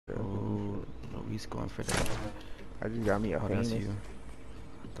He's going for that. I just got me a Oh, that's famous. you.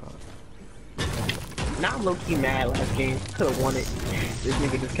 I thought. Now I'm low-key mad last game. Could've won it. This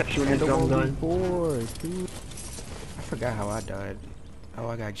nigga just kept shooting his drum gun. I forgot how I died. Oh,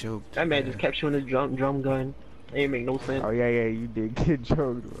 I got joked. That man just kept shooting his drum gun. It didn't make no sense. Oh yeah, you did get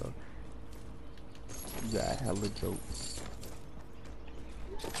joked, bro. You got hella jokes.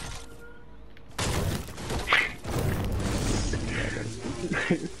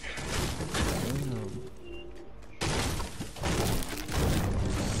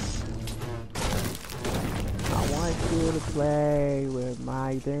 I want you to play with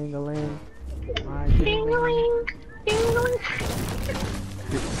my dingling. My dingling. Dingling.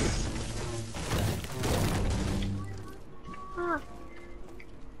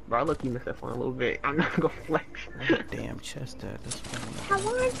 Bro, I look you missed that phone a little bit. I'm not gonna flex. Damn chest at. That's funny. I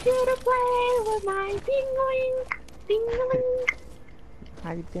want you to play with my dingling. Dingling.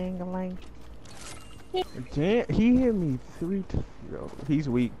 My dingling. Damn, he hit me 3 times. Yo, he's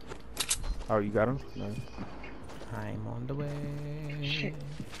weak. Oh, you got him? Nice. I'm on the way. Shit.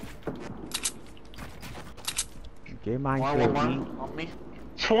 Get my One shit, on me.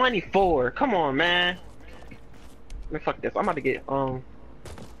 24. Come on, man. Man, fuck this. I'm about to get alright.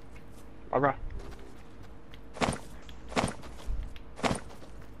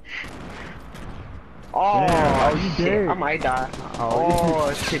 Oh, damn, you shit. dead. I might die. Oh,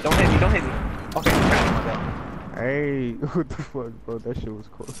 Oh shit, don't hit me, don't hit me. Okay. hey, what the fuck, bro? That shit was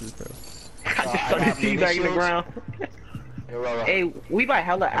close as hell. I just started teabagging the ground. Hey, Hey, we buy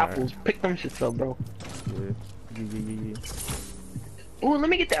hella Alright. apples. Pick them shits up, bro. Yeah. Ooh, let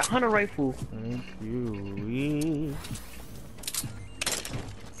me get that hunter rifle. Thank you.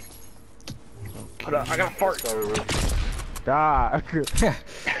 Hold up, I got a fart. Stop.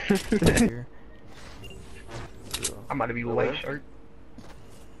 Here. I'm about to be white shirt.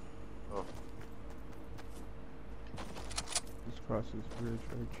 Just cross this bridge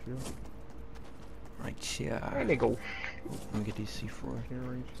right here. Right here. There they go. Let me get these C4. Can't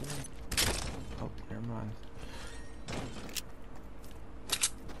reach there. Oh, never mind.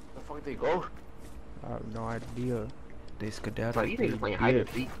 The fuck they go? I have no idea. They skedaddled. Bro, you niggas playing hide and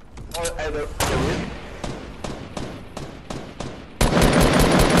seek. Oh, hey, they're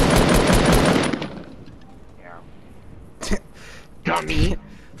yeah. Dummy.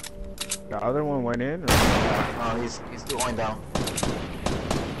 The other one went in? Or? No, he's still going down.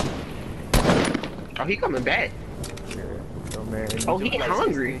 Oh, he coming back. Yeah. Oh, man. Oh, he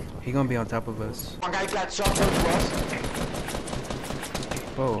hungry. He gonna be on top of us. One guy got shot to us.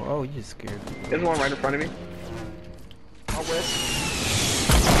 Whoa, oh, you just scared. There's one right in front of me. Out west.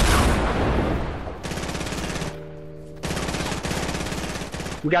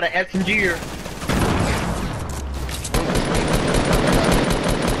 We got an SMG here.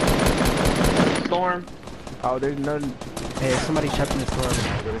 Storm. Oh, there's none. Hey, somebody trapped in the storm.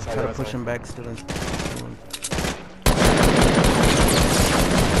 Try Try to push him back, still in.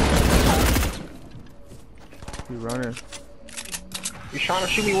 He running. You trying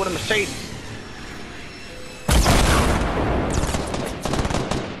to shoot me with a Mercedes?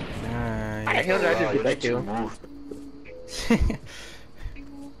 Nice. How the hell did I just get that kill?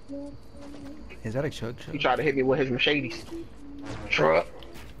 Is that a chug He chug? tried to hit me with his Mercedes. Truck.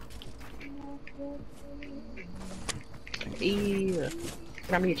 Yeah.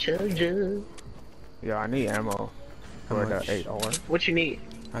 Got me a chug jug. Yo, I need ammo for the much? 8R. What you need?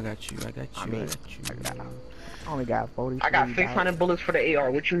 I got you, I got you, I got you. I only got 40. I got 600 bullets for the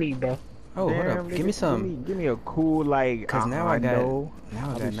AR. What you need, bro? Oh, hold up, give me some. Give me a cool, like, Cause now I got, know. now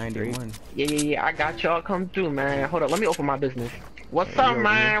I I'll got be 91. Yeah. I got y'all come through, man. Hold up, let me open my business. What's up, yo,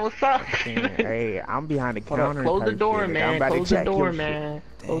 man? What's up? Hey, I'm behind the Hold up, counter. close the type door, shit. I'm man. about to Close the check door, your man.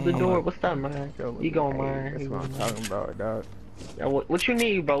 shit. Close the Damn. door. What's up, man? shit. You going, Hey, man? That's You what I'm going, talking about, dog. man? What you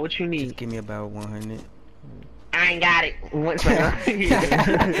need, bro? What you need? Just give me about 100. I ain't got it. What's that? I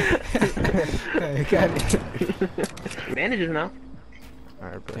got it. Bandages now.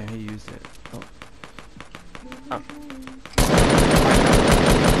 Alright, bro. Damn, he used it. Oh. Oh.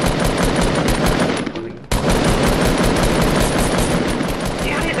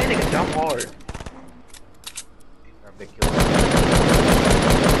 Yeah, I hit that nigga jump hard. Grab the kill.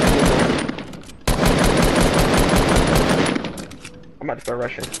 I'm about to start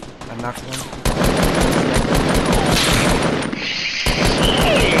rushing. I knocked one.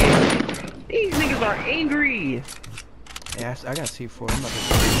 Shit! These niggas are angry. Yeah, I got C4. I'm about to.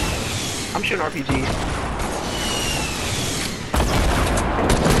 I'm shooting RPG.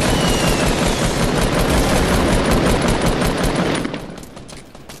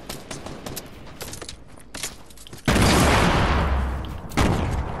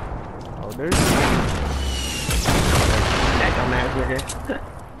 there's. That dumbass nigga.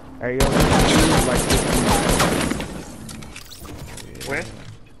 Hey, yo, like 15. Where?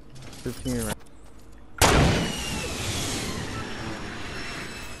 15 right.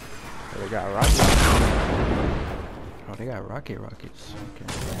 They got rockets. Oh, they got rockets. Okay.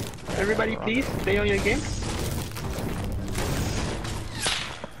 Everybody, please stay on your game.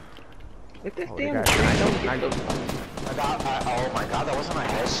 Let this Oh, damn they got guy don't get nice. those. Oh my god, that wasn't a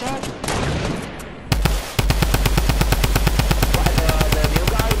headshot? The new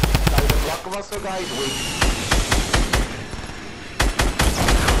guy, like the blockbuster guy is weak.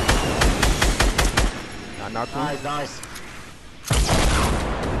 Knock him. Nice.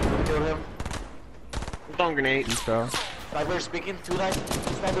 Kill him. Stone grenade. He fell. Sniper speaking, tonight.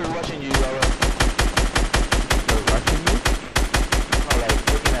 Sniper watching you, They're rushing you? Oh,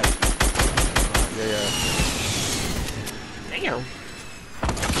 like, looking at. Yeah. Damn.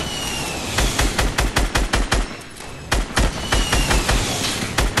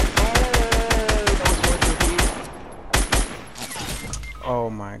 Oh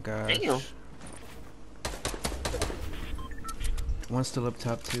my gosh. Damn. One's still up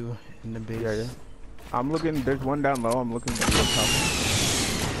top too in the base. Yeah. I'm looking. There's one down low. I'm looking for the top.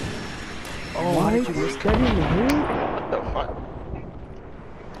 Oh, Why why did did you you miss get in the hit? What the fuck?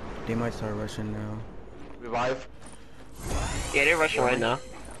 They might start rushing now. Revive. Yeah, they're rushing right now.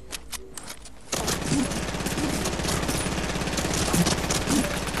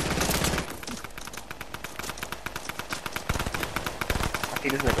 I see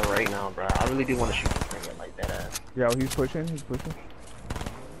this nigga right now, bro. I really do want to shoot this nigga like that ass. Yo, he's pushing.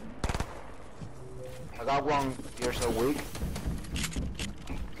 I got one here, so weak.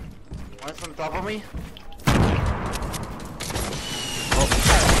 One's on top of me.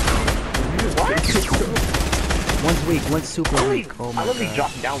 What? One's weak, one's super Really? weak. Oh I my literally god.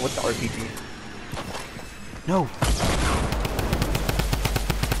 dropped down with the RPG. No!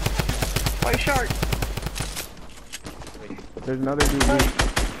 White shark. There's another dude weak.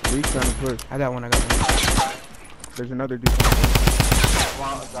 Weak trying to push. I got one. There's another dude.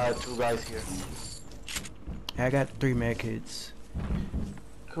 Two guys here. I got 3 med kits.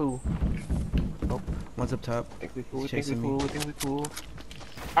 Cool. Oh, one's up top. I think we cool. He's chasing me. Alright,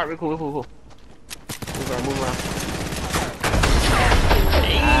 we're cool. Move around.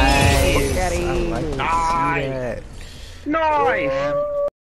 Nice! Nice. I like to see that. Nice!